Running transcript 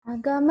I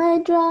got my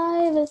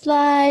driver's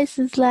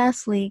license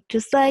last week,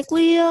 just like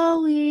we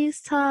always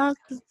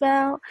talked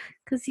about.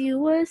 'Cause you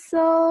were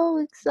so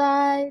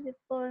excited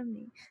for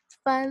me to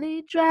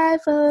finally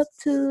drive up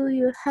to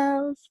your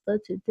house.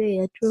 But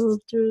today I drove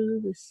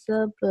through the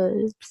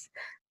suburbs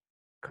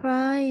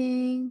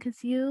crying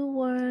 'cause you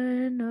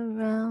weren't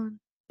around.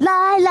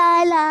 Lie,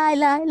 lie, lie,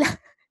 lie, lie.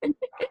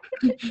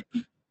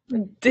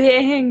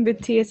 Dang, the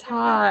tea is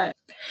hot.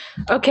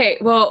 Okay,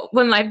 well,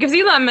 when life gives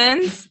you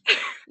lemons.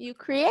 You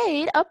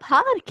create a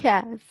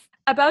podcast.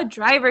 About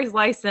driver's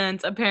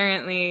license,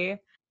 apparently.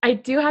 I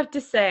do have to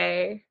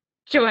say,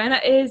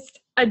 Joanna is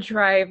a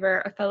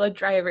fellow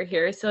driver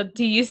here. So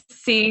do you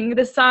sing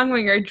the song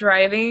when you're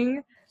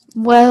driving?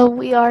 Well,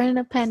 we are in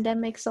a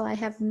pandemic, so I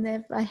have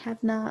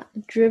not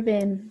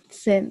driven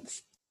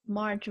since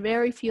March.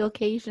 Very few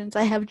occasions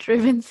I have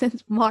driven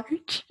since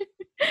March.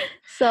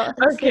 So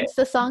Okay. since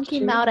the song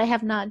came out, I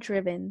have not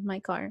driven my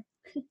car.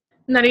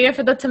 Not even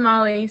for the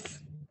tamales.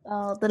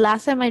 The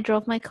last time I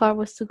drove my car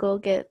was to go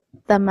get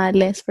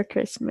tamales for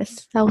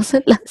Christmas. That was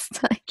the last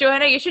time.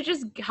 Joanna, you should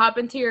just hop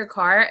into your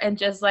car and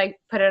just like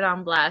put it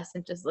on blast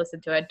and just listen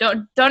to it.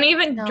 Don't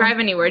even drive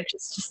anywhere.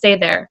 Just stay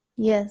there.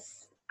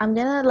 Yes. I'm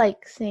gonna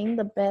like sing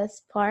the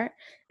best part.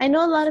 I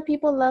know a lot of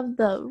people love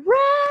the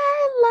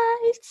red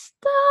light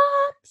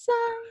stop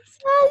signs.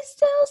 I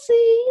still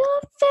see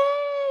your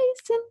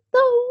face in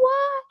the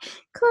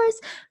white cars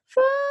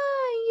front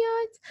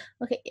yards.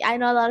 Okay, I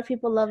know a lot of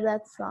people love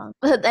that song.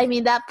 But I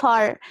mean that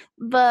part.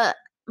 But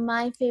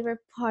my favorite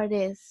part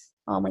is,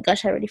 oh my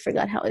gosh, I already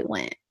forgot how it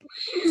went.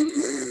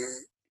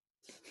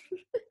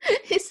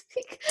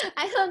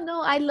 I don't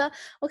know.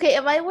 Okay,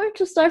 if I were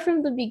to start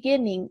from the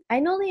beginning, I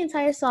know the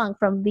entire song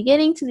from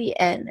beginning to the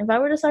end. If I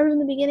were to start from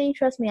the beginning,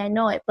 trust me, I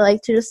know it. But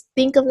like to just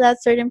think of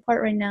that certain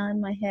part right now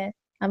in my head,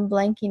 I'm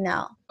blanking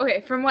out.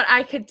 Okay, from what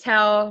I could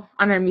tell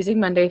on our Music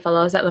Monday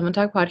follows at Lemon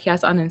Talk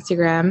Podcast on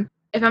Instagram,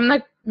 if I'm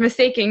not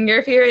mistaken,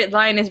 your favorite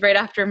line is right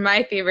after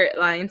my favorite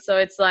line. So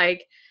it's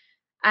like,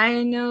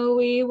 I know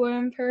we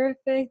weren't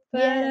perfect, but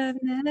yes,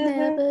 I've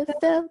never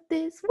felt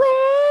this way.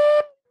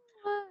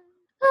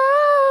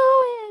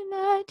 Oh, and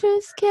I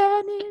just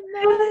can't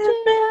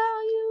imagine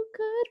how you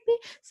could be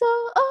so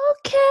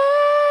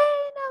okay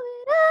now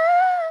that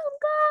I'm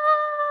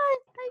gone.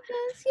 I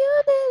guess you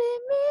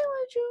didn't mean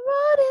what you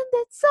wrote in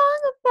that song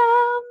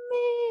about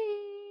me.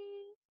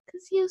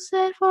 'Cause you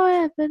said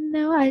forever,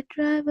 now I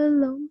drive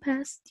alone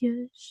past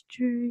your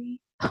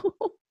street.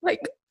 Oh my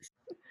God.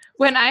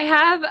 when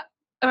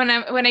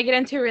I get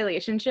into a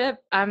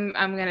relationship, I'm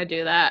gonna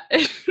do that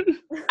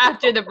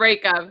after the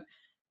breakup.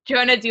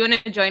 Joanna, do you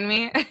want to join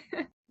me?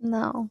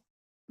 No.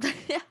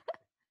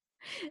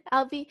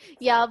 I'll be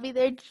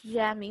there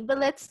jamming. But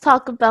let's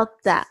talk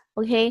about that,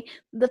 okay?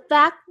 The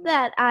fact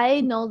that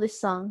I know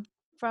this song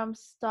from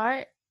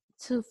start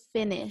to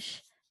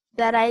finish,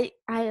 that I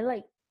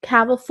like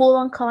have a full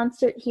on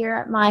concert here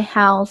at my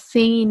house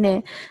singing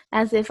it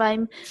as if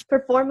I'm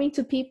performing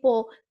to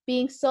people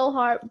being so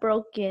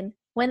heartbroken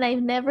when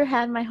I've never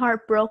had my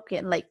heart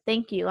broken. Like,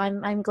 thank you.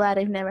 I'm glad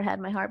I've never had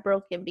my heart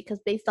broken because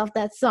based off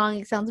that song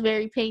it sounds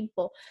very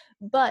painful.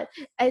 But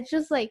it's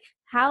just like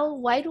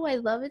why do I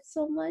love it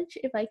so much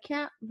if I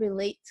can't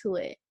relate to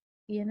it,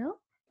 you know?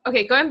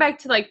 Okay, going back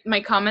to like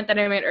my comment that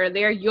I made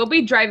earlier, you'll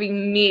be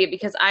driving me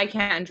because I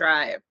can't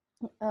drive.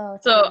 Oh,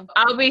 so true.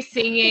 I'll be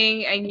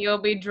singing and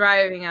you'll be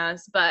driving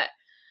us. But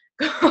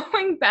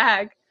going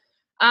back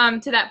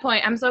to that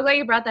point, I'm so glad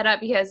you brought that up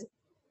because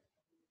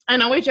I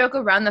know we joke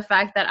around the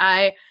fact that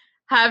I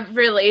have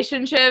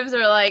relationships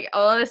or like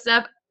all of this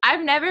stuff.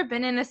 I've never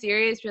been in a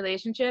serious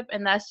relationship,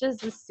 and that's just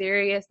the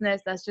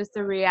seriousness. That's just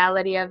the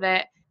reality of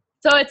it.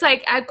 So it's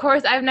like, of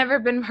course, I've never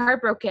been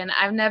heartbroken.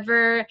 I don't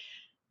know,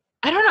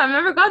 I've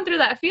never gone through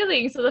that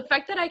feeling. So the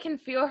fact that I can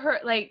feel her,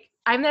 like,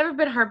 I've never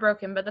been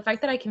heartbroken, but the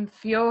fact that I can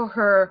feel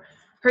her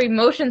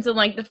emotions and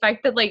like the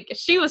fact that like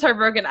she was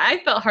heartbroken, I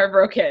felt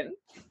heartbroken.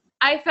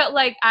 I felt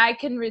like I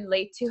can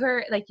relate to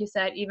her, like you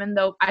said, even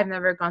though I've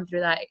never gone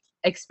through that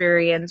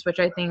experience, which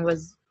I think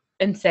was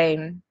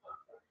insane.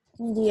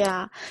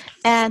 Yeah.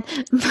 And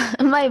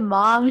my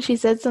mom, she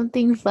said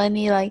something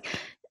funny like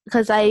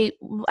because I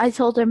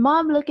told her,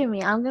 "Mom, look at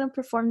me. I'm going to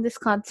perform this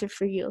concert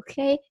for you,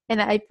 okay?"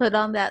 And I put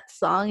on that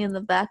song in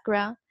the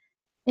background.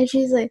 And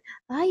she's like,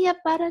 "Ay, ya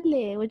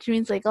párale," which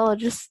means like, "Oh,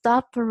 just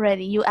stop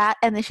already." You act,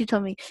 and then she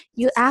told me,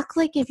 "You act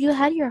like if you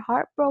had your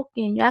heart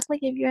broken. You act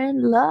like if you're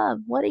in love.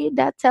 What are you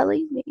not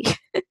telling me?"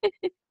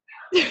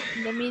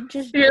 Let me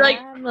just You're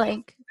jam,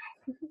 like.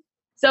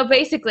 So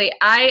basically,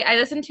 I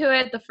listened to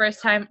it the first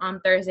time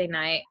on Thursday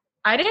night.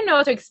 I didn't know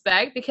what to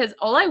expect because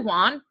all I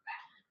want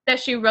that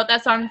she wrote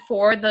that song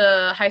for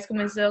the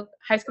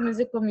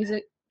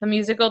the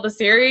musical, the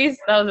series.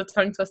 That was a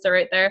tongue twister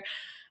right there.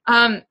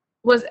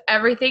 Was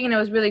everything, and it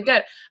was really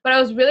good. But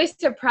I was really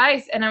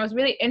surprised, and I was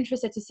really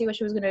interested to see what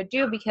she was gonna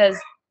do because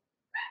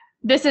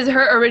this is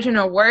her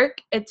original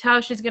work. It's how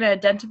she's gonna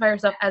identify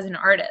herself as an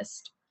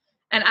artist,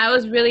 and I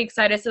was really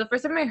excited. So the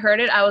first time I heard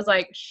it, I was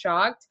like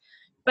shocked.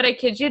 But I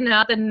kid you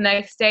not, the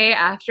next day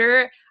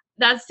after,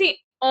 that's the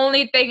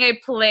only thing I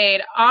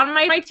played on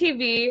my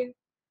TV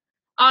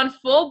on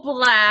full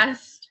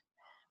blast.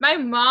 My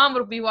mom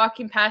would be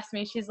walking past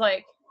me. She's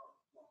like,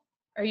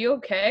 "Are you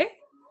okay?"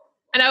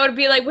 And I would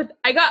be like,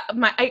 I got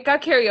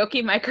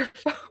karaoke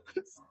microphones.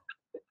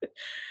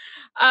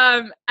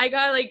 I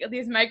got like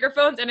these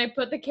microphones and I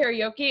put the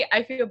karaoke.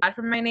 I feel bad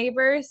for my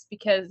neighbors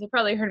because they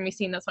probably heard me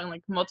sing that song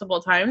like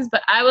multiple times,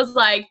 but I was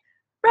like,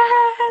 red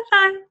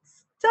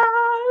lights, stop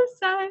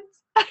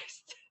signs.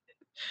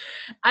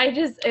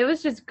 It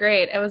was just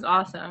great. It was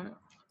awesome.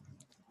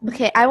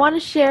 Okay, I want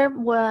to share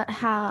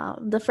how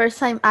the first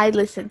time I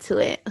listened to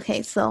it.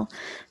 Okay, so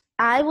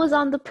I was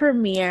on the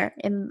premiere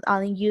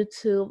on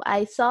YouTube.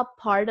 I saw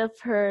part of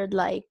her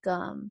live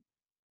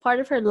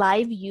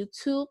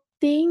YouTube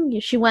thing.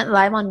 She went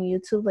live on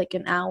YouTube like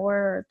an hour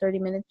or 30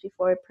 minutes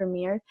before it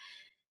premiered.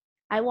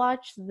 I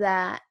watched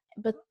that,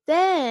 but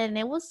then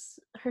it was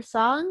her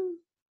song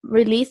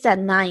released at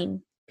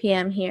 9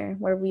 p.m. here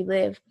where we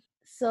live.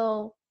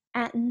 So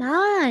at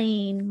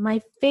 9,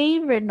 my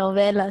favorite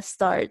novela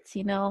starts,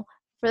 For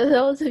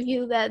those of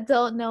you that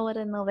don't know what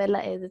a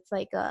novela is, it's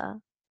like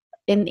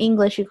in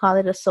English you call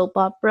it a soap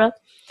opera.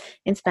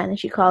 In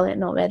Spanish you call it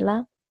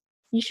novela.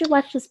 You should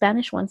watch the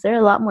Spanish ones. They're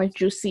a lot more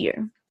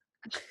juicier.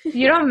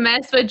 You don't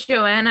mess with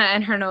Joanna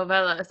and her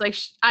novellas. Like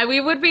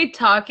we would be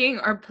talking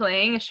or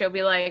playing and she'll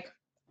be like,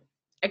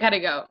 I gotta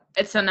go.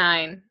 It's a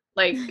 9.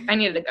 Like, I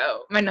need to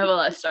go. My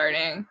novella is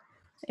starting.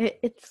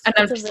 It's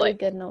a really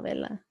good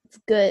novela. It's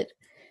good.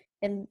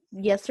 And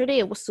yesterday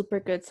it was super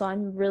good, so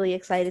I'm really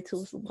excited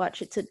to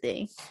watch it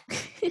today.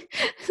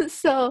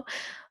 So,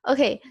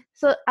 okay.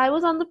 So I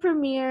was on the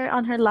premiere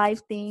on her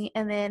live thing,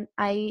 and then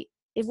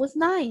it was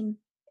 9.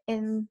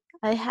 And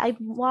I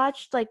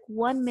watched like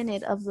 1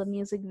 minute of the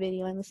music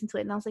video and listened to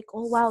it, and I was like,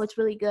 oh wow, it's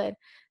really good.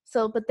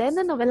 So, but then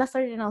the novela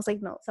started, and I was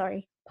like, no,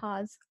 sorry,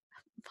 pause.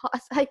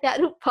 I had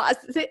to pause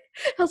it.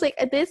 I was like,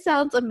 this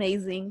sounds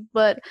amazing,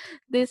 but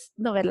this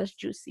novela is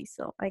juicy,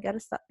 so I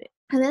gotta stop it.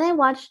 And then I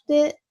watched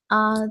it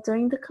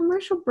during the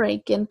commercial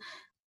break, and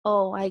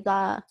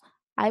I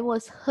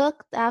was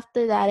hooked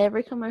after that.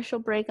 Every commercial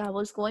break, I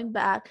was going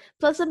back.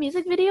 Plus, the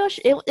music video,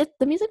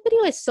 the music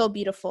video is so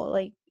beautiful.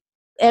 Like,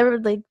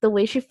 the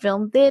way she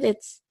filmed it,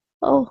 it's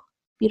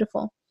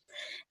beautiful.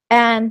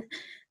 And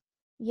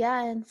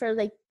yeah, and for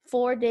like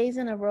 4 days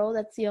in a row,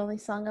 that's the only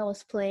song I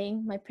was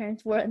playing. My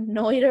parents were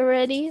annoyed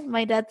already.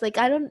 My dad's like,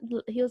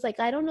 he was like,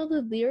 I don't know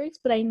the lyrics,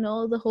 but I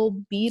know the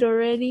whole beat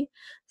already.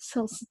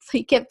 So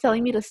he kept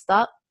telling me to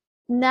stop.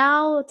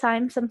 Now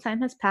some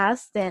time has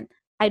passed, and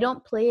I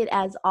don't play it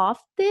as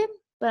often,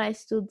 but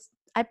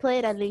I play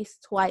it at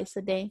least twice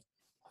a day.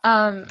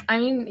 I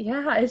mean,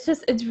 yeah, it's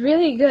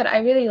really good. I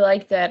really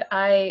liked it.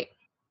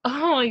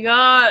 Oh my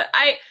God.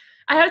 I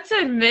have to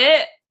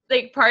admit,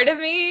 like, part of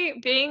me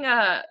being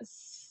a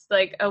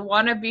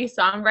wannabe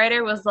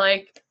songwriter was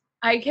like,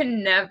 I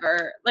can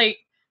never, like,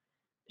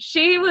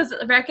 she was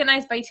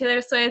recognized by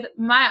Taylor Swift,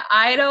 my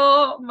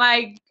idol,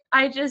 I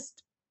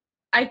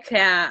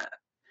can't.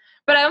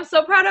 But I'm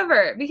so proud of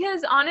her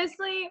because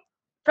honestly,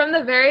 from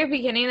the very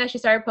beginning that she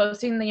started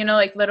posting,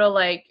 like little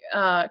like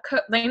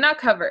not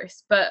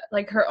covers, but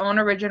like her own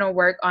original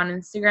work on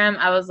Instagram,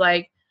 I was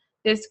like,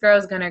 this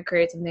girl's gonna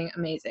create something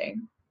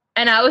amazing.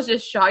 And I was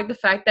just shocked the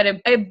fact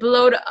that it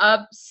blowed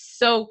up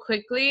so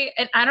quickly.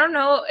 And I don't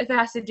know if it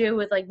has to do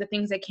with like the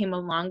things that came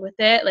along with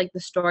it, like the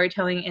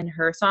storytelling and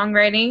her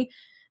songwriting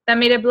that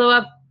made it blow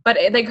up. But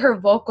like her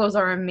vocals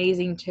are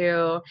amazing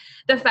too.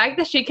 The fact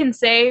that she can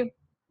say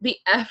the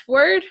F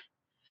word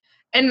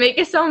and make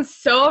it sound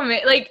so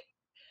amazing. Like,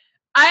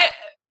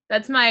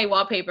 that's my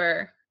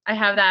wallpaper. I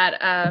have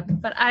that,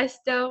 but I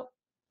still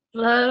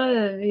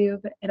love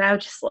you. And I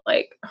was just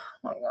like, oh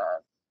my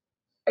God,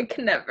 I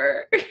can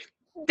never.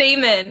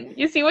 Damon,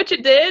 you see what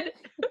you did?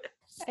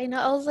 I know.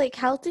 I was like,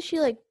 how did she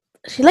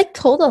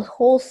told a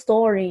whole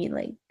story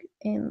like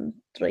in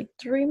like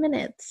 3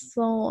 minutes.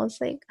 So I was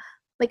like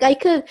I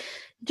could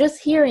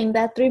just hearing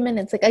that 3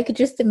 minutes, like I could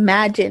just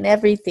imagine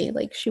everything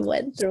like she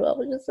went through. I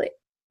was just like,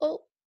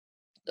 oh,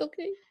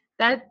 okay.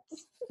 That's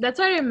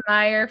what I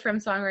admire from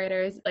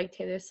songwriters like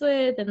Taylor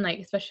Swift and like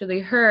especially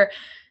her.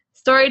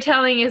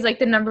 Storytelling is like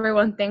the number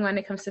one thing when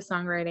it comes to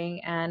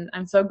songwriting, and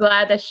I'm so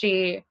glad that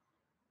I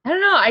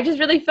don't know, I just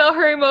really felt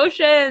her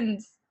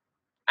emotions.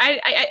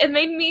 It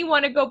made me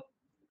want to go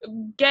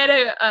get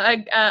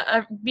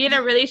be in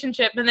a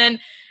relationship and then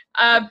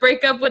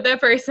break up with that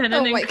person and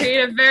then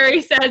create a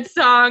very sad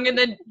song and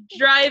then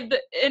drive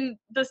in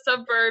the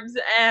suburbs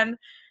and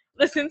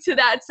listen to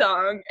that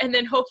song and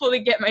then hopefully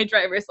get my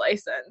driver's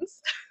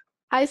license.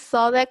 I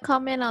saw that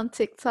comment on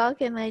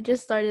TikTok and I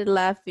just started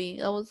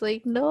laughing. I was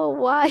like, no,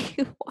 why?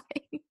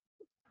 Why?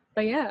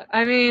 But yeah,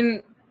 I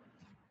mean,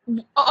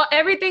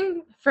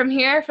 everything from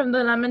here, from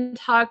the Lemon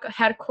Talk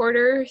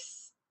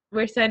headquarters,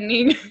 we're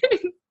sending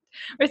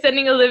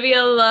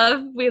Olivia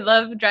love. We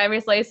love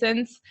driver's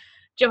license.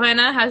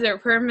 Joanna has her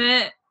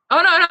permit.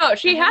 Oh, no,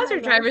 she has her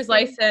driver's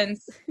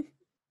license.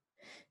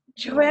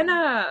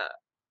 Joanna,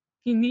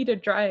 you need to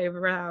drive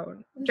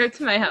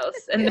to my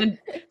house, and then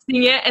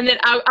sing it, and then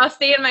I'll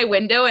stay in my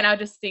window and I'll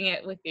just sing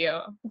it with you.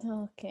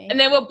 Okay. And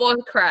then we'll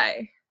both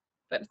cry,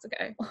 but it's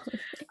okay.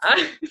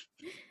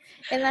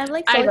 And I'm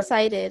like so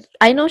excited.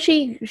 I know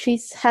she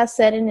has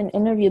said in an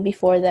interview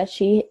before that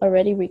she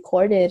already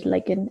recorded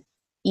like an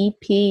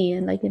EP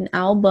and like an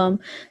album.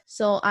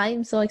 So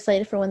I'm so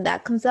excited for when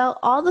that comes out.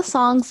 All the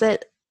songs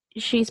that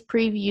she's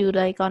previewed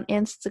like on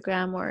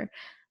Instagram or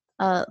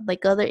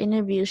like other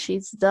interviews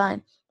she's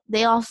done,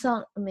 they all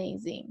sound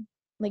amazing.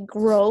 Like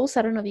Gross,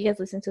 I don't know if you guys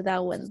listened to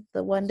that one,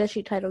 the one that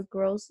she titled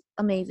Gross,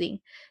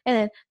 amazing. And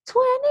then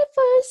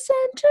 21st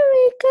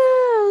Century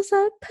Girls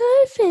Are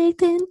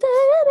Perfect and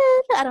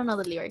I don't know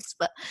the lyrics,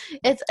 but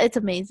it's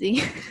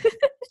amazing.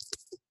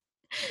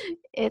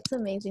 It's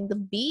amazing. The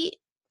beat,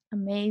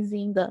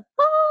 amazing. The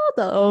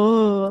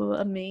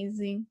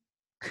amazing.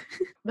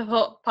 The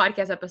whole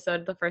podcast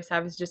episode, the first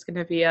half is just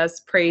gonna be us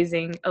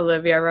praising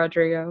Olivia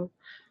Rodrigo.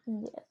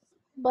 Yes,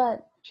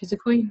 but she's a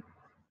queen.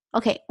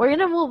 Okay, we're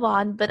gonna move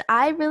on, but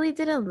I really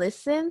didn't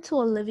listen to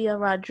Olivia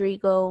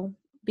Rodrigo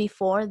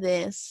before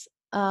this.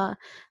 I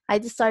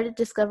just started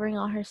discovering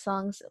all her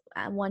songs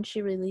once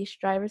she released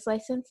Driver's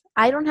License.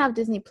 I don't have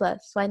Disney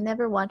Plus, so I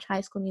never watched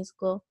High School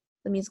Musical,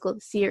 the musical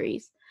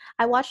series.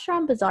 I watched her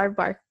on Bizarre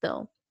Bark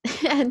though,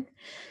 and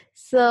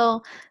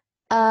so,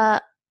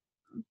 but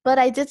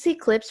I did see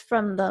clips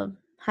from the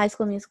High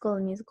School Musical,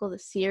 the musical, the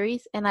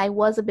series, and I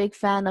was a big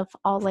fan of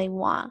All I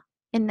Want,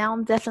 and now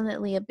I'm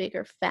definitely a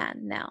bigger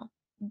fan now.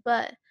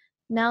 But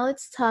now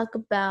let's talk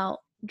about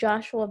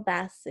Joshua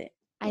Bassett.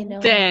 I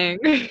know. Dang.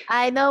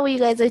 I know what you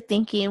guys are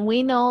thinking.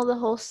 We know the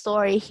whole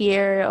story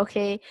here,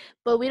 okay?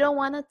 But we don't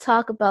want to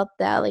talk about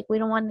that. Like, we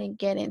don't want to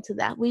get into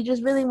that. We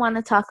just really want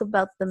to talk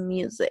about the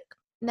music.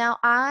 Now,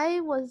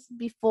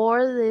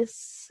 before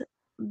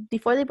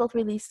they both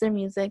released their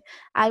music,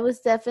 I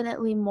was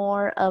definitely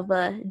more of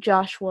a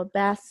Joshua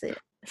Bassett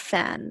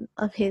fan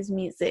of his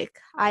music.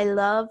 I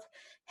love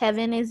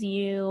Heaven Is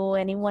You,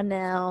 Anyone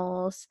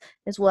Else,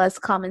 as well as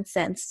Common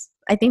Sense.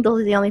 I think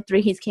those are the only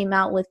three he's came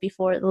out with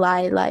before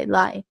Lie, Lie,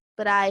 Lie.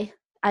 But I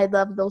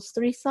love those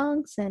three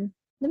songs, and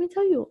let me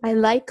tell you, I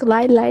like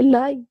Lie, Lie,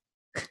 Lie.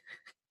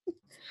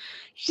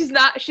 She's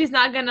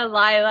not gonna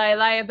lie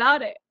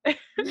about it.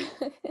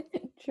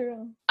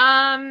 True.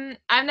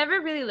 I've never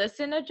really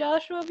listened to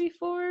Joshua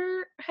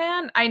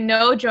beforehand. I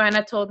know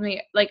Joanna told me,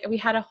 like, we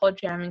had a whole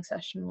jamming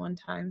session one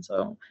time,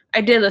 so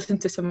I did listen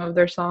to some of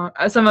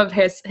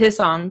his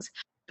songs.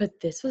 But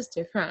this was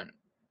different,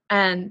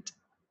 and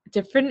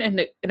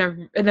different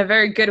in a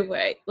very good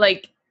way.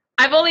 Like,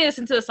 I've only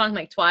listened to the song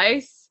like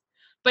twice,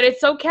 but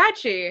it's so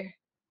catchy,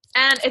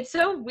 and it's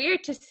so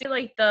weird to see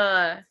like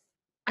I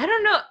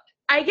don't know.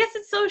 I guess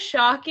it's so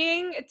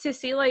shocking to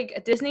see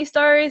like Disney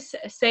stars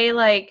say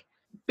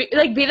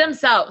be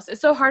themselves.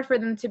 It's so hard for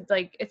them to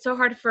it's so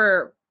hard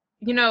for,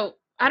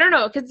 I don't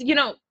know, because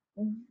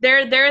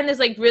they're in this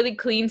like really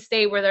clean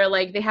state where they're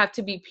like, they have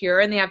to be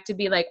pure and they have to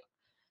be like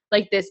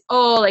this,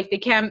 they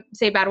can't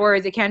say bad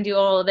words, they can't do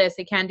all of this,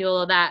 they can't do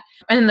all of that,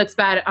 and it looks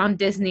bad on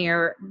Disney.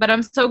 But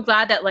I'm so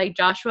glad that like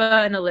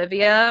Joshua and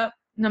Olivia,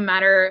 no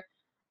matter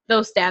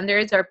those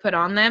standards are put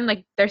on them,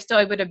 like they're still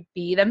able to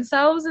be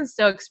themselves and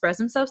still express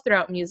themselves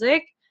throughout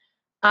music.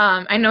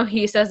 I know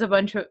he says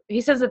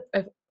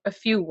a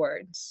few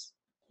words.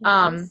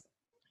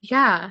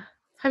 Yeah.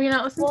 Have you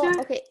not listened to it?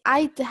 Okay,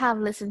 I have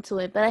listened to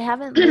it, but I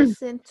haven't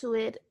listened to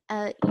it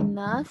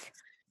enough.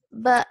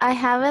 But I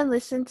haven't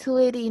listened to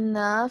it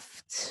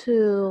enough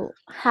to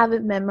have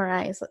it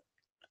memorized.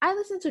 I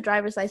listened to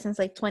Driver's License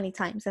like 20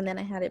 times and then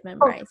I had it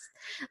memorized.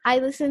 Oh. I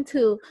listened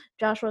to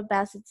Joshua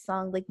Bassett's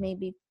song like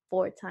maybe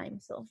 4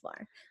 times so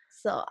far.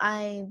 So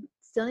I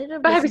still need to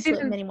listen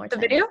to it many more times.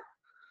 Video?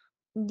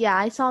 Yeah,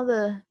 I saw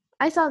the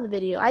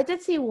video. I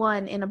did see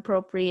one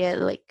inappropriate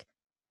like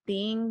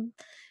thing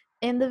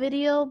in the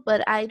video,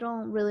 but I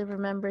don't really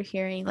remember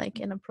hearing like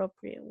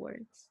inappropriate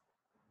words.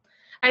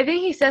 I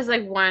think he says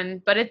like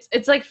one, but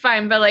it's like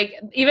fine. But like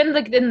even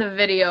like in the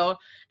video,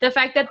 the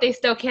fact that they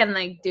still can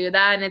like do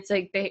that, and it's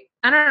like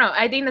I don't know.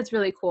 I think that's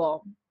really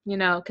cool,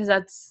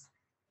 because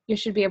you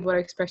should be able to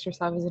express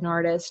yourself as an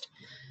artist.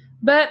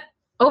 But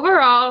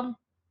overall,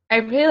 I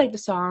really like the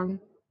song.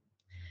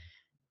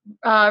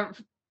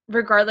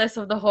 Regardless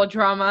of the whole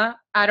drama,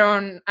 we're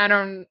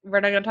not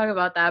gonna talk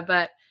about that.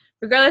 But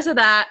regardless of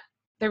that,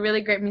 they're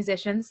really great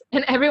musicians,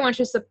 and everyone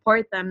should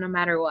support them no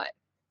matter what.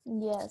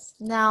 Yes.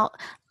 Now,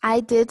 I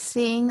did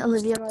sing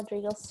Olivia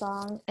Rodrigo's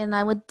song, and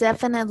I would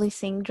definitely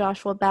sing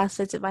Joshua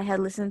Bassett's if I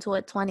had listened to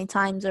it 20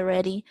 times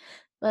already.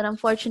 But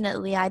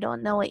unfortunately, I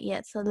don't know it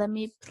yet, so let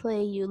me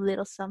play you a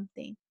little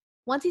something.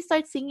 Once he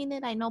starts singing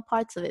it, I know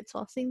parts of it, so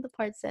I'll sing the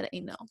parts that I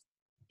know.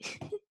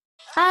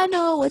 I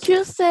know what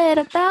you said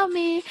about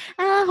me.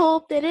 I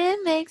hope that it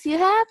makes you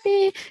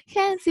happy.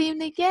 Can't seem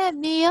to get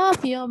me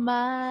off your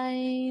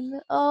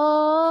mind.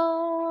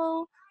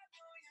 Oh,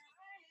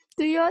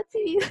 do your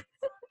teeth.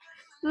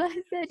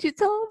 Like that you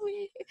told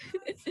me.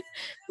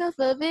 Enough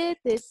of it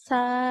this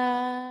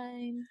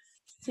time.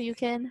 So you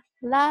can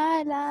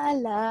lie, lie,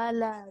 lie,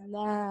 lie,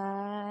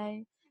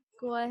 lie.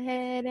 Go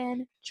ahead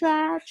and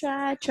try,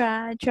 try,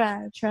 try,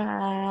 try,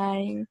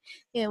 try.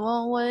 It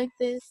won't work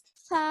this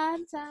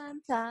time,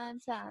 time, time,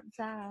 time,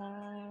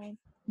 time.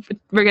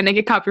 We're gonna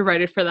get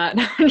copyrighted for that.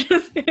 I'm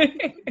just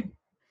kidding.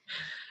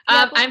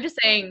 Yeah, but I'm just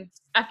saying,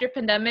 after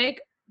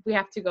pandemic, we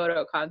have to go to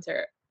a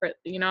concert.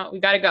 We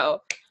gotta go.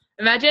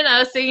 Imagine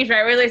us singing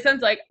driver's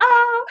license, like,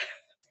 oh.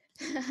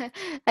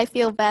 I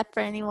feel bad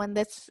for anyone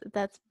that's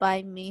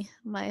by me.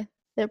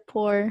 Their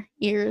poor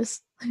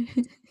ears.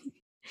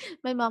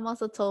 My mom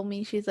also told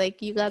me, she's like,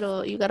 you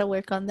gotta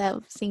work on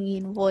that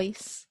singing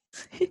voice.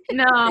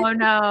 No.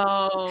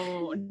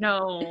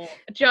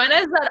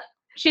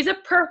 She's a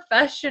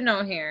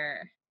professional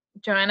here.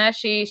 Joanna,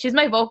 she's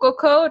my vocal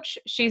coach.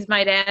 She's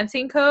my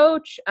dancing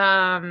coach.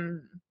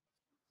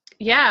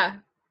 Yeah.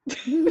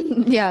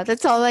 Yeah,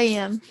 that's all I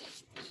am.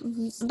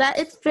 That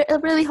it's a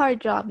really hard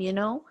job, you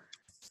know.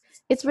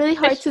 It's really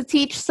hard to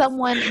teach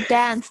someone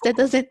dance that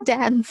doesn't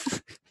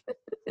dance.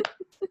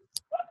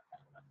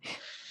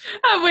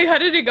 Wait, how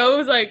did it go? It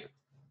was like.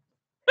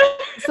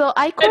 So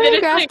I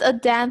choreographed a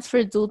dance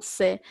for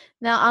Dulce.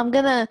 Now I'm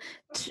gonna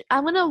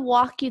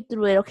walk you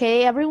through it,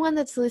 okay? Everyone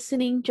that's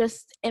listening,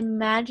 just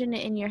imagine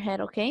it in your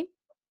head, okay?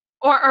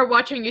 Or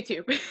watching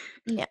YouTube.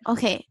 Yeah,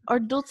 okay. Or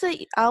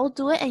Dulce, I'll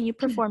do it and you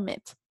perform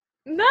it.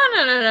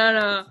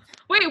 No.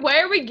 Wait, why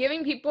are we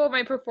giving people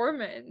my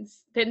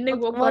performance? Then they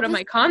will go to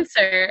my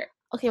concert.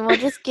 Okay, we'll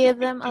just give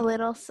them a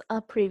little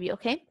preview,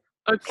 okay?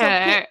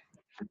 Okay.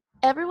 So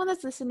everyone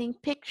that's listening,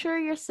 picture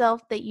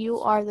yourself that you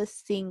are the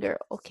singer,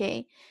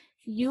 okay?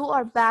 You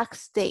are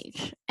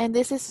backstage, and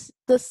this is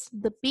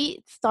the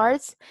beat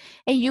starts,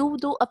 and you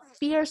do a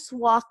fierce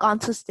walk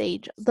onto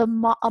stage, a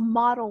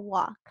model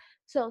walk.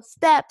 So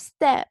step,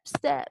 step,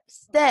 step,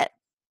 step,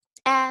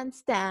 and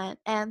stand,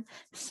 and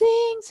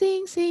sing,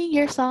 sing, sing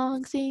your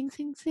song, sing,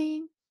 sing,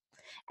 sing,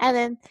 and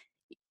then,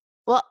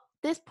 well,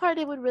 this part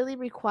it would really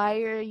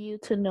require you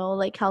to know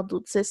like how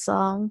Dulce's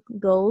song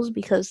goes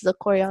because the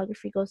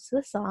choreography goes to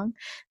the song,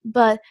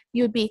 but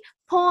you'd be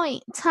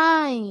point,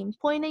 time,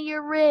 point at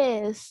your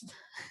wrist,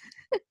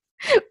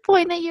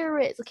 point at your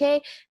wrist,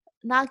 okay?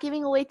 Not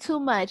giving away too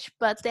much,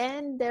 but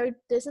then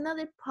there's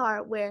another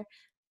part where,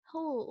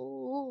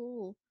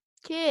 oh,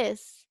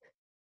 kiss,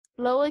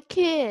 blow a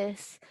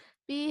kiss,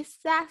 be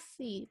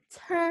sassy,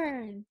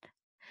 turn,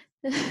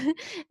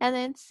 and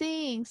then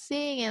sing,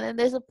 and then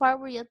there's a part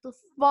where you have to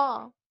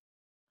fall.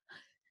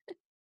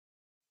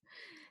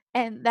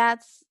 And I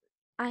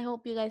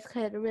hope you guys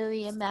could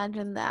really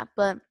imagine that.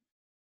 But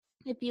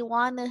if you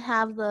want to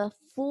have the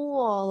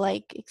full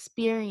like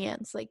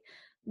experience, like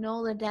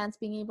know the dance,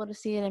 being able to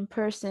see it in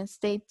person,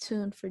 stay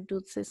tuned for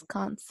Dulce's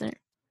concert.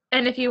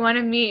 And if you want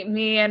to meet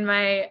me and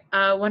my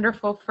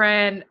wonderful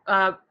friend,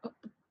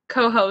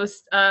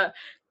 co-host,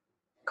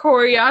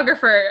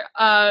 choreographer,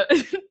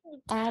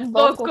 and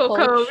vocal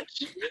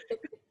coach,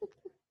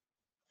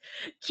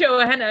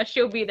 Joanna,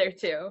 she'll be there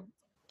too.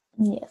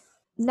 Yes.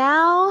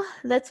 Now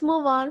let's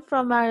move on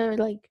from our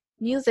like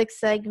music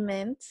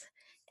segment,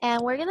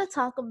 and we're gonna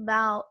talk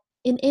about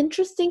an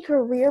interesting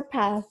career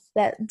path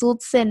that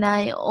Dulce and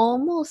I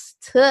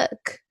almost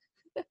took.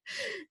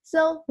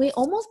 So we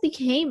almost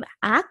became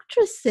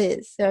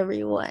actresses,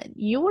 everyone.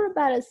 You were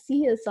about to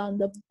see us on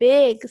the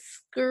big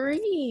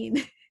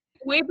screen.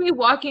 We'd be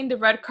walking the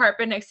red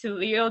carpet next to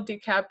Leo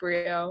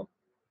DiCaprio.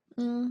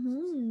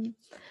 Mm-hmm.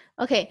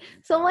 Okay,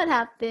 so what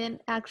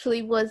happened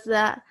actually was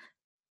that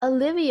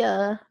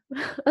Olivia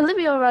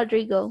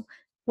Rodrigo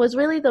was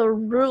really the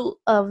root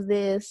of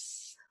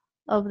this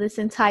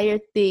entire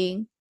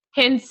thing.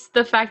 Hence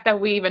the fact that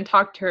we even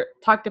talked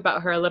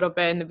about her a little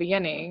bit in the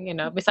beginning. You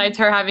know, besides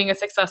her having a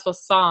successful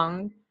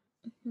song,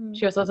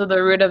 she was also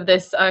the root of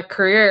this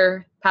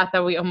career path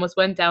that we almost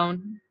went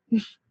down.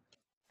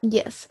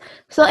 Yes.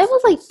 So it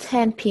was like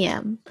 10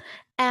 p.m.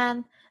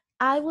 and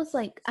I was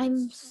like,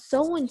 I'm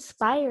so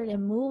inspired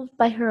and moved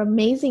by her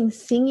amazing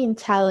singing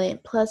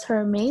talent plus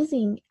her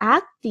amazing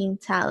acting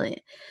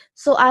talent.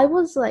 So I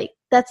was like,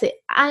 that's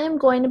it. I am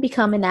going to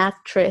become an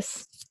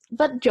actress.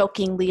 But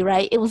jokingly,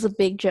 right? It was a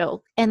big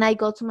joke. And I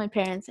go to my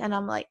parents and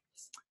I'm like,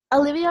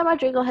 Olivia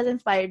Rodrigo has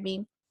inspired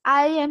me.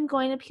 I am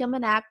going to become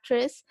an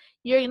actress.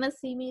 You're going to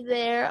see me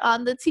there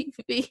on the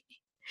TV.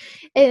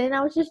 And then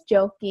I was just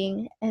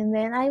joking. And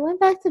then I went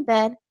back to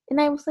bed and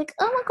I was like,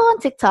 oh, I'm going to go on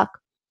TikTok.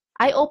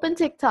 I opened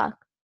TikTok.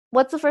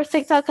 What's the first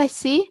TikTok I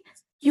see?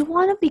 You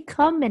want to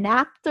become an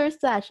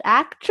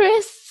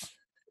actor/actress?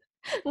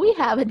 We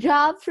have a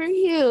job for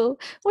you.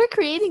 We're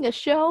creating a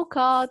show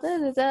called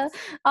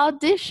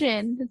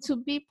Audition to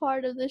be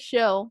part of the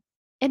show.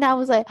 And I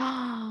was like,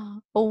 oh,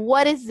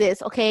 what is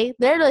this? Okay,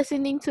 they're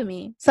listening to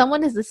me.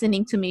 Someone is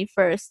listening to me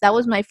first. That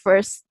was my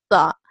first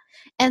thought.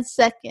 And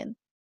second,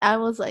 I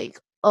was like,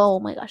 oh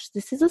my gosh,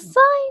 this is a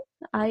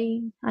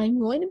sign. I'm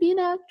going to be an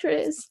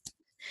actress.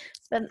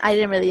 But I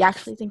didn't really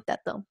actually think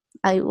that though.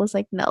 I was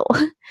like, no.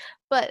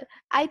 But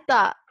I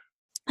thought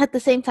at the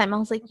same time, I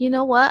was like, you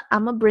know what?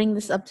 I'm going to bring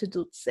this up to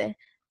Dulce. I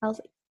was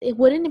like,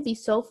 wouldn't it be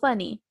so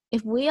funny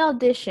if we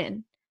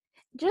audition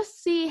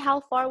just see how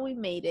far we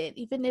made it,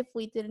 even if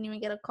we didn't even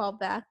get a call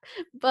back.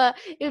 But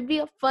it'd be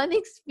a fun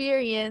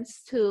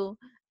experience to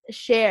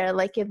share.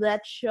 Like if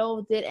that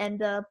show did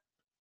end up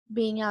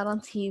being out on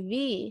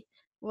TV,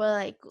 we're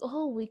like,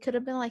 oh, we could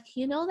have been like,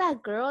 you know,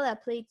 that girl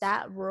that played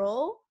that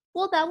role?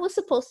 Well, that was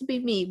supposed to be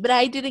me, but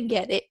I didn't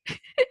get it.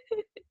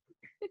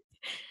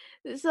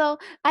 So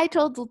I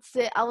told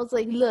Dulce, I was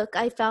like, look,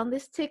 I found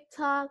this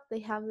TikTok, they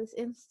have this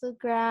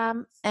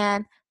Instagram,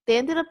 and they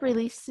ended up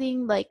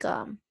releasing like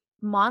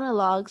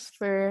monologues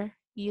for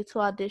you to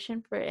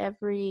audition for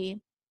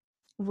every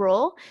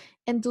role.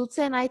 And Dulce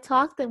and I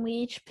talked, and we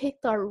each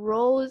picked our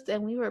roles,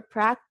 and we were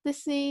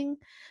practicing.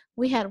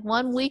 We had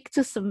 1 week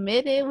to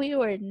submit it. We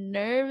were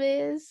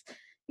nervous,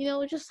 you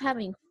know, just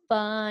having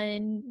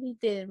fun.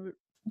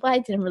 I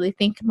didn't really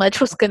think much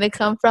was gonna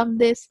come from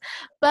this,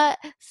 but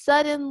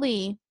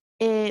suddenly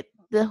the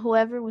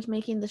whoever was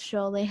making the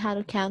show, they had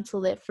to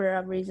cancel it for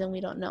a reason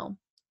we don't know.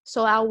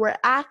 So our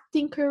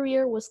acting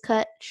career was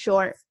cut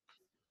short.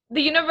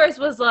 The universe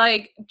was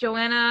like,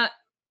 Joanna,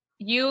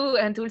 you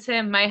and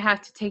Dulce might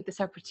have to take this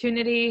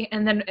opportunity.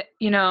 And then,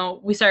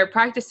 we started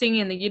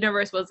practicing, and the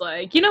universe was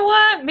like, you know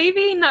what?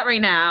 Maybe not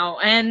right now.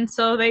 And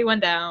so they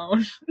went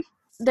down.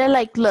 They're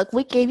like, look,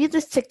 we gave you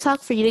this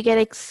TikTok for you to get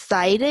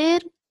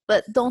excited,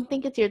 but don't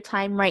think it's your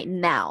time right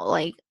now.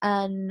 Like,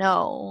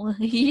 no,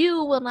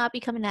 you will not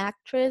become an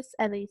actress,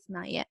 at least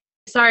not yet.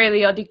 Sorry,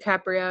 Leo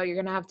DiCaprio,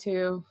 you're gonna have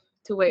to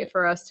wait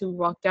for us to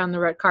walk down the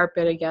red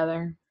carpet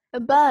together.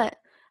 But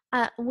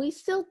we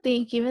still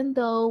think, even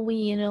though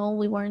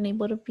we weren't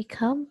able to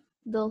become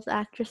those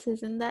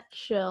actresses in that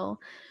show,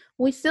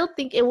 we still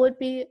think it would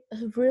be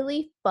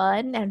really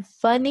fun and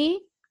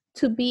funny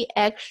to be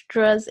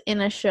extras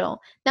in a show.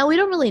 Now, we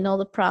don't really know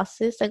the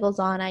process that goes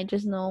on. I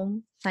just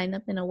know sign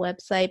up in a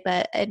website,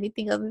 but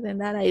anything other than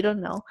that, I don't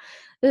know.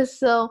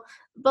 So,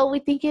 but we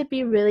think it'd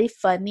be really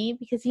funny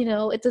because,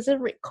 it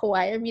doesn't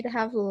require me to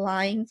have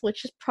lines,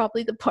 which is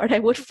probably the part I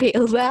would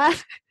fail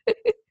at.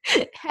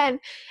 And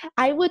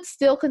I would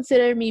still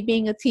consider me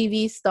being a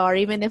TV star,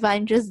 even if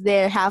I'm just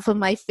there, half of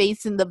my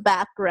face in the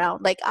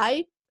background. Like,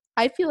 I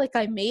feel like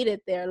I made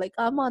it there. Like,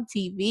 I'm on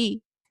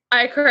TV.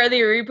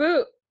 iCarly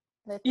reboot.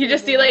 You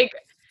just see like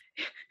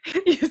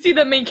you see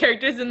the main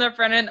characters in the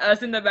front and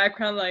us in the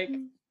background. Like,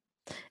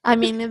 I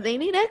mean, if they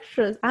need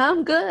extras,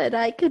 I'm good.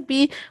 I could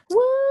be woo,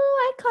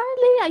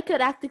 iCarly. I could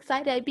act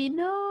excited. I'd be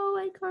no,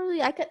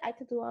 iCarly. I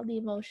could do all the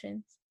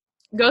emotions.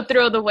 Go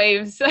through the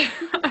waves.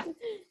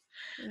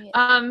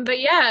 Yeah. But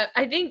yeah,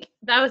 I think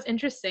that was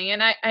interesting,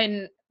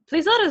 and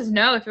please let us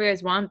know if you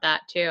guys want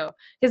that too,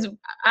 because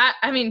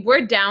I mean,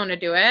 we're down to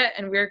do it,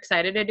 and we're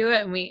excited to do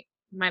it, and we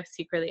might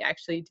secretly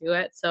actually do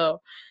it. So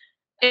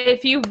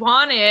if you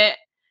want it,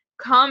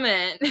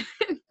 comment.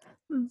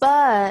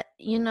 But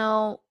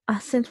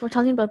since we're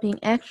talking about being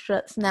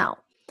extras now,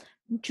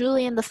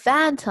 Julie and the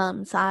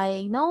Phantoms.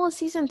 I know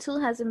season 2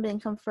 hasn't been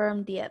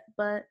confirmed yet,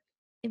 but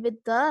if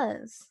it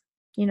does,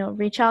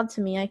 reach out to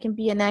me. I can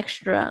be an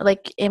extra.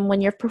 Like, and when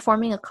you're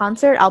performing a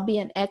concert, I'll be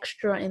an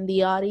extra in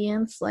the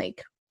audience.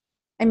 Like,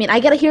 I mean, I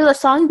gotta hear the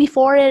song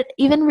before it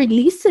even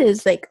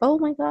releases. Like, oh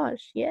my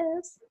gosh,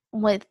 yes.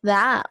 With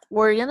that,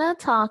 we're gonna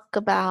talk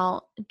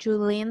about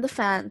Julie and the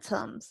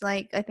Phantoms.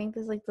 Like, I think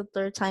this is like the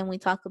third time we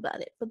talk about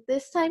it, but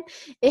this time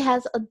it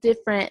has a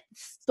different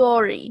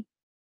story.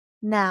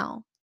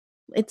 Now,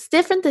 it's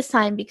different this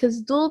time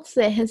because Dulce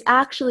has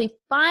actually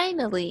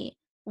finally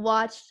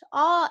watched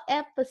all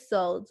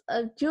episodes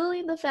of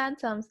Julie and the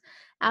Phantoms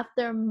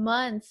after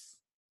months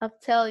of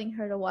telling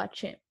her to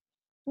watch it.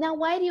 Now,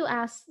 why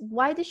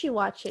did she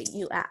watch it,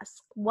 you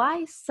ask?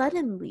 Why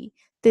suddenly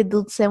did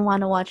Dulce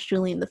want to watch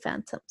Julie and the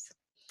Phantoms?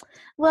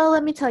 Well,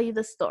 let me tell you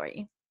the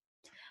story.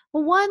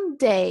 One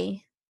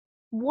late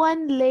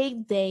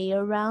day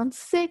around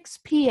 6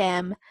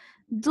 p.m.,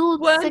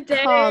 Dulce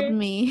called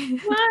me.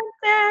 One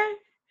day,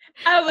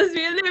 I was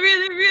really,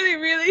 really,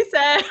 really, really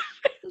sad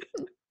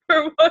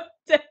for one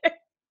day.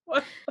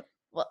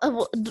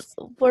 Well,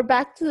 we're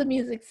back to the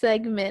music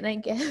segment, I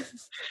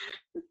guess.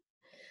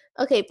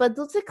 Okay, but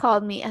Dulce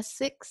called me at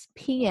 6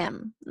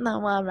 p.m. No,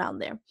 well, around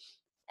there.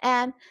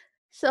 And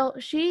so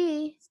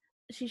she's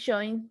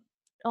showing,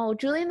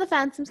 Julie and the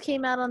Phantoms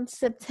came out on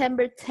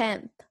September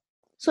 10th.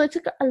 So it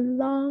took a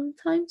long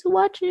time to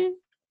watch it.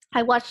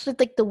 I watched it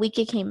like the week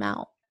it came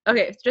out.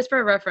 Okay, just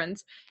for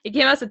reference, it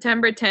came out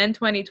September 10,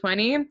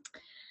 2020.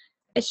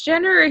 It's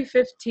January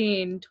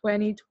 15,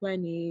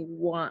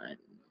 2021.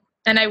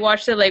 And I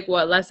watched it like,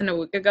 less than a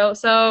week ago.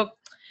 So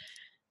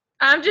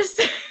I'm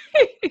just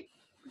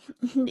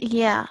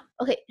Yeah.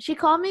 Okay, she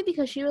called me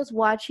because she was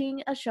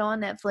watching a show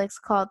on Netflix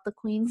called The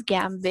Queen's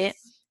Gambit.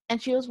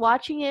 And she was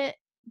watching it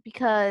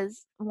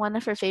because one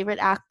of her favorite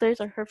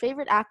actors, or her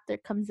favorite actor,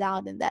 comes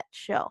out in that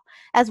show.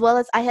 As well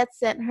as I had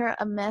sent her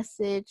a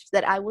message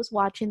that I was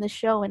watching the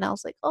show, and I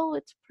was like, oh,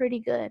 it's pretty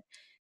good.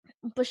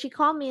 But she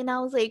called me and I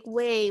was like,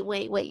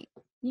 wait.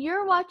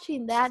 You're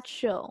watching that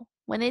show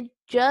when it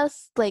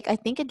just, like, I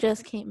think it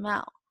just came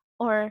out.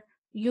 Or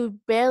you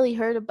barely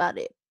heard about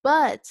it.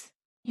 But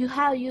you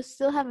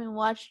still haven't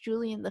watched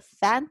Julie and the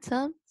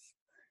Phantoms.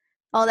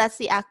 Oh, that's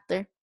the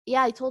actor.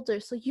 Yeah, I told her.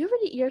 So you're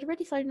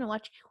already starting to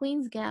watch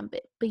Queen's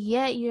Gambit, but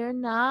yet you're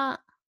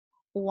not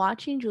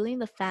watching Julie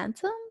and the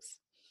Phantoms?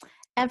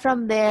 And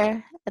from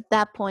there, at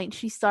that point,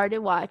 she started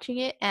watching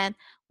it. And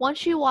once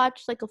she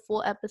watched like a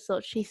full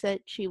episode, she said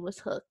she was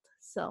hooked.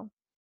 So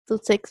to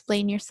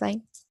explain your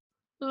site.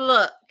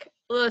 Look,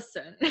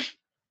 listen.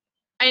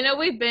 I know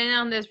we've been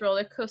on this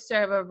roller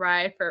coaster of a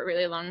ride for a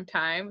really long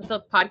time.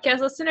 The podcast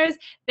listeners,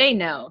 they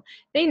know.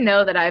 They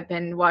know that I've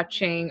been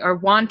watching or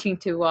wanting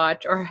to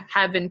watch or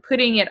have been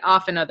putting it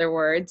off, in other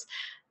words,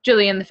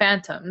 Julie and the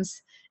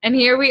Phantoms. And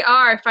here we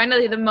are,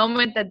 finally, the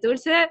moment that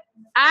Dulce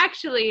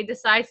actually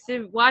decides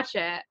to watch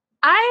it.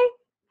 I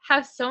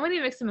have so many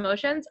mixed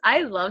emotions.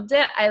 I loved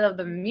it. I love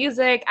the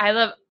music.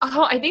 I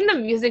think the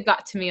music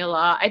got to me a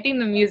lot. I think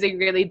the music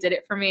really did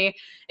it for me.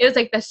 It was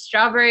like the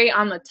strawberry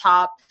on the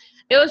top.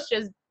 It was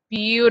just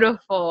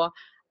beautiful.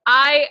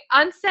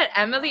 Unset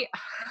Emily, oh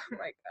my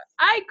God,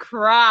 I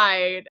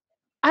cried.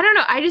 I don't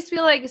know. I just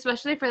feel like,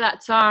 especially for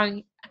that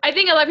song, I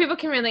think a lot of people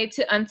can relate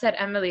to Unset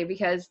Emily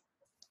because,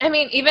 I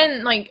mean,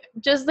 even like,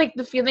 just like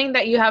the feeling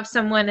that you have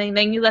someone and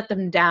then you let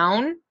them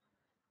down.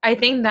 I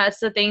think that's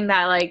the thing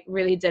that like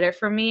really did it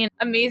for me. And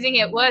amazing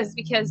it was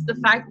because the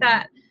fact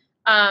that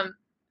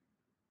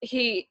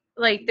he,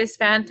 like, this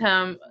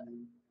phantom.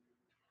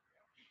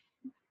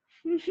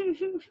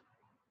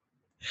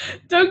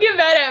 Don't get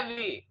mad at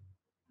me.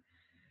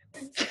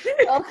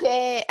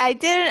 Okay, I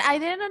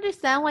didn't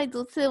understand why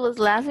Dulce was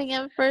laughing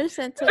at first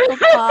and took a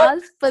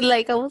pause, but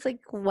like I was like,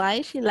 why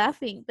is she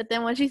laughing? But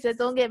then when she said,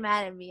 "Don't get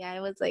mad at me,"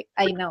 I was like,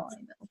 I know.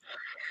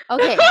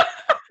 Okay,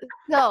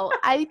 so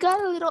I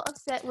got a little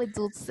upset with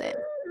Dulce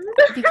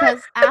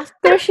because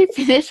after she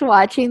finished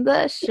watching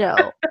the show,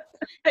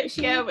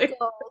 she goes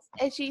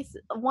and she's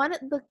one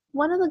of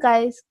the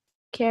guys'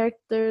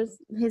 characters.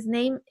 His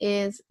name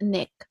is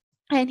Nick,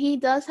 and he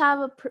does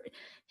have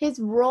his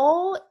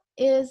role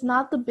is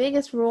not the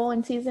biggest role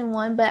in season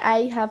 1, but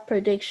I have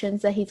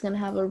predictions that he's gonna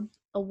have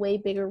a way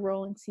bigger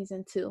role in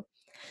season 2.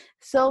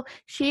 So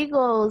she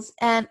goes,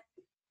 and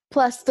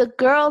plus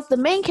the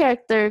main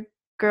character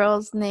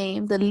girl's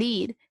name, the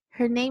lead,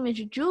 her name is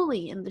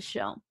Julie in the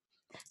show.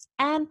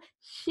 And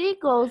she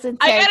goes and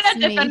texts me. I gotta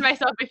defend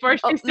myself before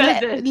she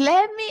says this.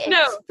 Let me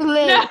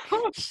explain.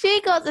 No.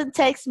 She goes and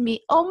texts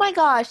me, "Oh my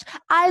gosh,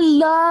 I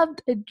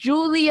loved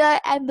Julia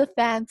and the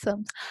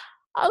Phantoms."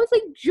 I was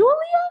like, "Julia?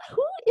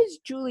 Who is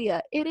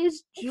Julia?" It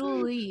is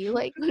Julie.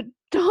 Like,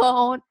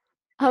 don't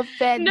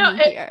offend me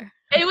here.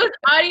 It was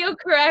audio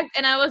correct,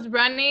 and I was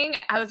running.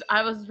 I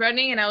was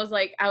running, and I was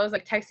like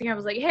texting her. I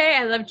was like, "Hey,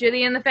 I love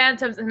Julia and the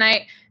Phantoms," and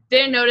I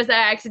didn't notice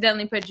that I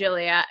accidentally put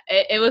Julia.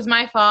 It was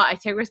my fault. I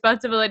take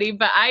responsibility,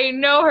 but I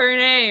know her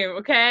name,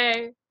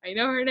 okay? I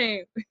know her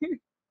name.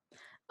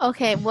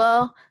 Okay,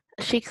 well,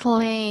 she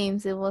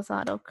claims it was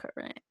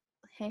autocorrect.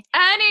 Okay.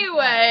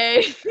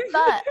 Anyway.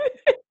 But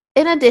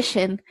in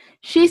addition,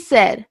 she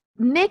said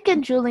Nick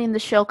and Julie in the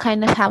show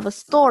kind of have a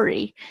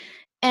story,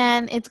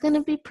 and it's going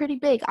to be pretty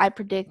big, I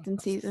predict, in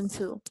season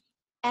 2.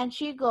 And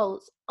she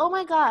goes, "Oh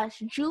my gosh,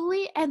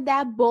 Julie and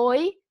that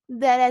boy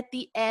that at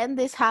the end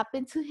this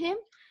happened to him."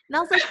 And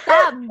I was like,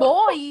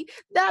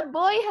 that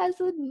boy has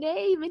a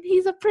name, and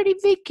he's a pretty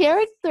big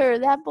character.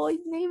 That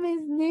boy's name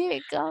is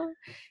Nick.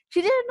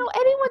 She didn't know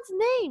anyone's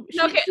name.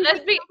 Okay, she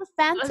let's be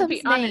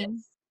Phantom's honest.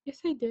 name. Yes,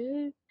 I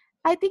did.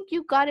 I think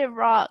you got it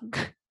wrong.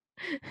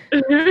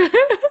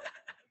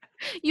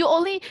 She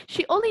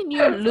only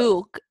knew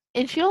Luke,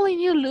 and she only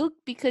knew Luke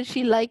because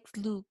she likes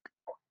Luke.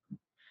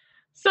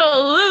 So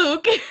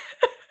Luke.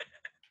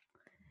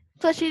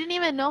 So she didn't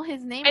even know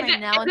his name right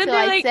now until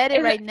I said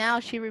it right now.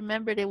 She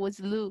remembered it was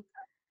Luke.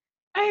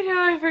 I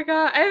know, I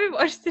forgot. I haven't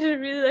watched it in a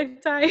really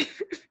long time.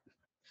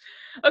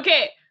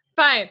 Okay,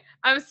 fine.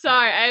 I'm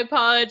sorry. I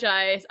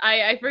apologize.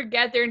 I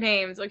forget their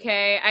names,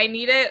 okay? I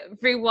need to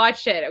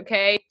rewatch it,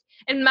 okay?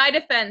 In my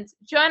defense,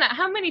 Joanna,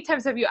 how many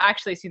times have you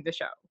actually seen the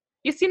show?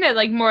 You've seen it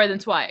like more than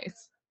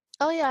twice.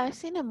 Oh yeah, I've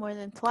seen it more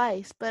than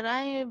twice, but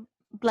I'm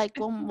like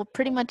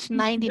pretty much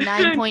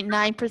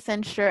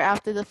 99.9% sure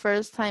after the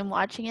first time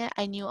watching it,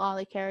 I knew all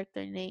the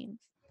character names.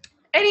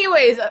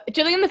 Anyways,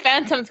 Julie and the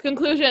Phantoms,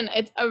 conclusion,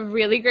 it's a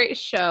really great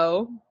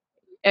show.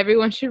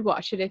 Everyone should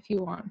watch it if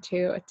you want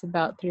to. It's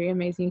about 3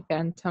 amazing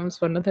phantoms.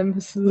 One of them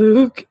is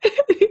Luke.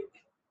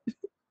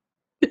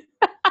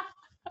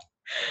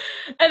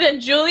 And then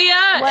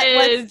Julia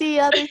What's the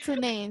other 2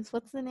 names?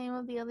 What's the name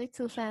of the other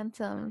 2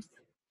 phantoms?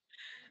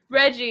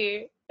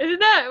 Reggie. Isn't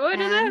that? What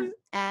is that?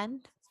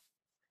 And?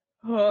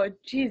 Oh,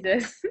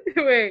 Jesus.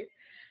 Wait.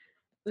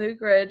 Luke,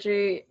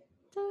 Reggie.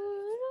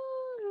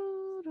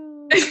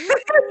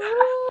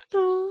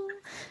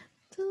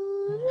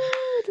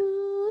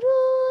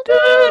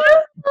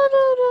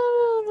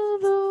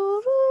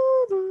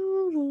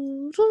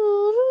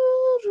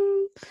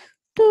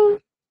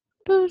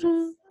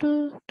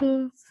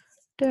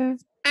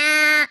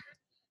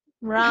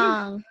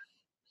 Wrong.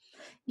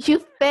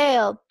 You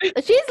failed.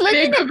 She's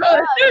looking it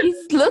up.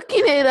 She's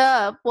looking it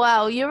up.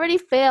 Wow, you already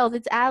failed.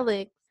 It's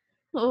Alex.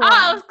 Wow.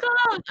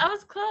 Oh, I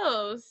was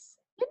close.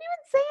 You didn't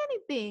even say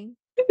anything.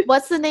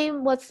 What's the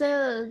name? What's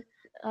the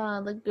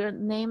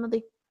name of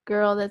the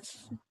girl that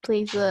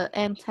plays the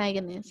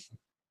antagonist.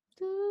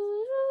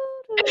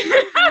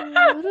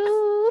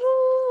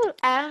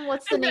 And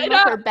what's the name of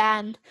her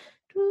band?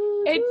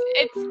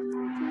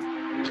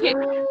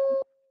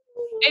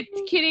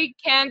 It's Kitty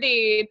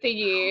Candy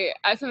thingy.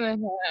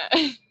 Something like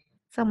that.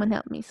 Someone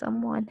help me.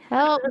 Someone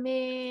help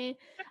me.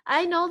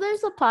 I know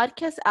there's a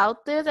podcast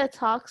out there that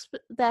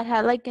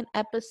had like an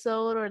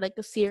episode or like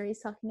a series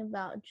talking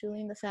about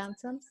Julie and the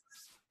Phantoms.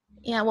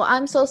 Yeah, well,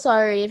 I'm so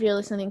sorry if you're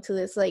listening to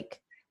this. Like,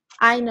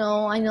 I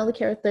know the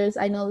characters,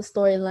 I know the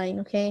storyline,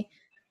 okay?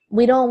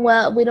 We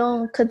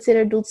don't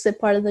consider Dulce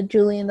part of the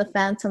Julie and the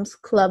Phantoms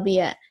club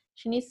yet.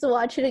 She needs to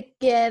watch it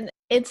again.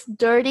 It's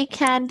Dirty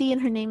Candy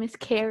and her name is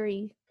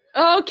Carrie.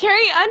 Oh,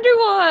 Carrie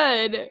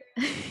Underwood.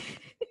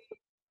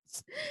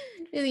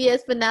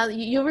 Yes, but now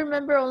you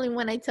remember only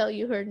when I tell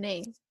you her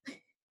name.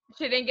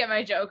 She didn't get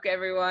my joke,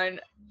 everyone.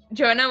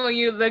 Joanna, when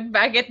you look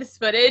back at this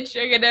footage,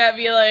 you're gonna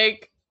be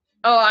like,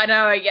 oh, I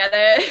know, I get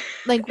it.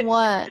 Like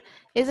what?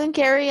 Isn't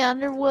Carrie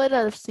Underwood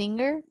a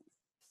singer?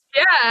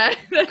 Yeah,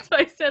 that's why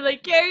I said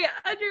like Carrie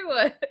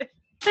Underwood.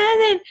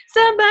 And then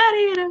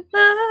somebody to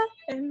love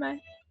in my.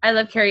 I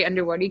love Carrie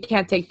Underwood. You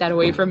can't take that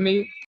away from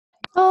me.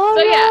 All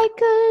So, yeah. right,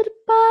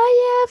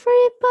 goodbye,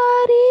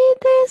 everybody.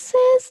 This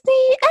is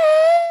the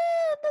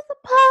end of the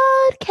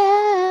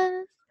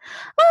podcast.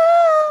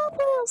 Oh,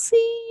 we'll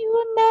see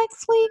you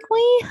next week.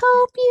 We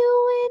hope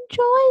you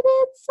enjoyed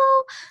it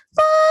so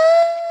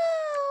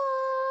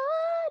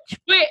much.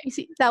 Wait, you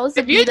see, that was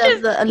the if you beat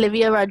of the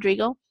Olivia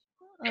Rodrigo.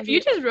 If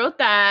you just wrote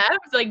that, I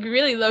was like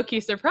really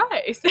low-key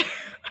surprised. Yeah,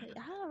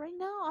 right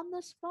now on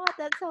the spot.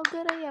 That's how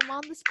good I am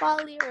on the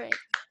spot lyric.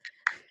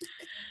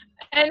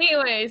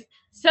 Anyways,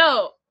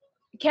 so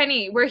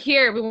Kenny, we're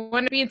here. We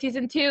want to be in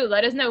season 2.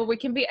 Let us know. We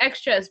can be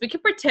extras. We can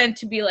pretend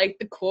to be like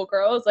the cool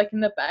girls, like in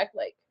the back,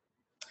 like.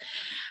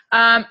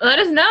 Let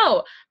us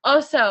know.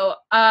 Also,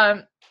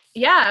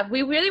 yeah,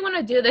 we really want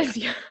to do this.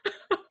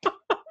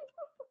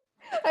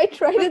 I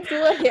tried to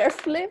do a hair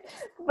flip,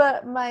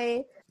 but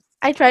my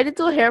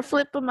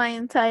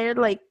entire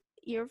like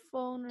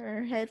earphone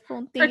or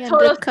headphone thing ended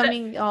up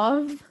coming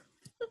off.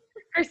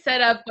 Her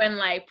setup went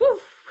like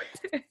poof.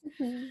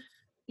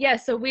 Yeah,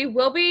 so we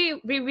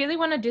really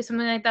want to do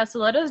something like that. So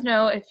let us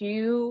know if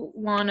you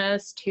want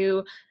us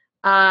to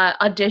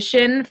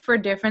audition for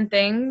different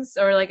things,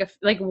 or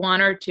like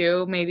one or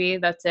two, maybe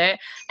that's it,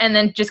 and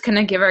then just kind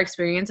of give our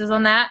experiences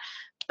on that.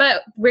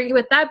 But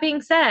with that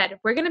being said,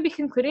 we're going to be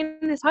concluding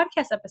this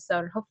podcast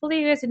episode. Hopefully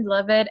you guys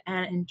love it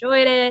and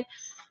enjoyed it.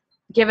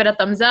 Give it a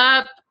thumbs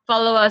up.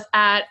 Follow us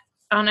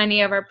on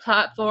any of our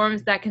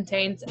platforms that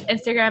contains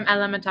Instagram,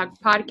 Element Talk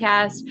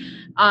Podcast,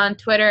 on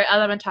Twitter,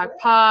 Element Talk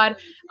Pod,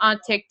 on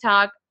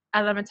TikTok,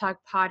 Element Talk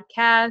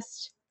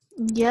Podcast.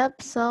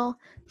 Yep, so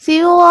see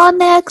you all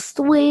next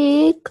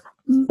week.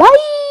 Bye!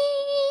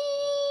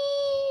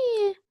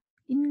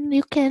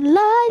 You can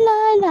lie.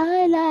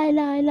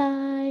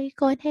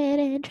 Go ahead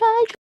and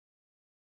try.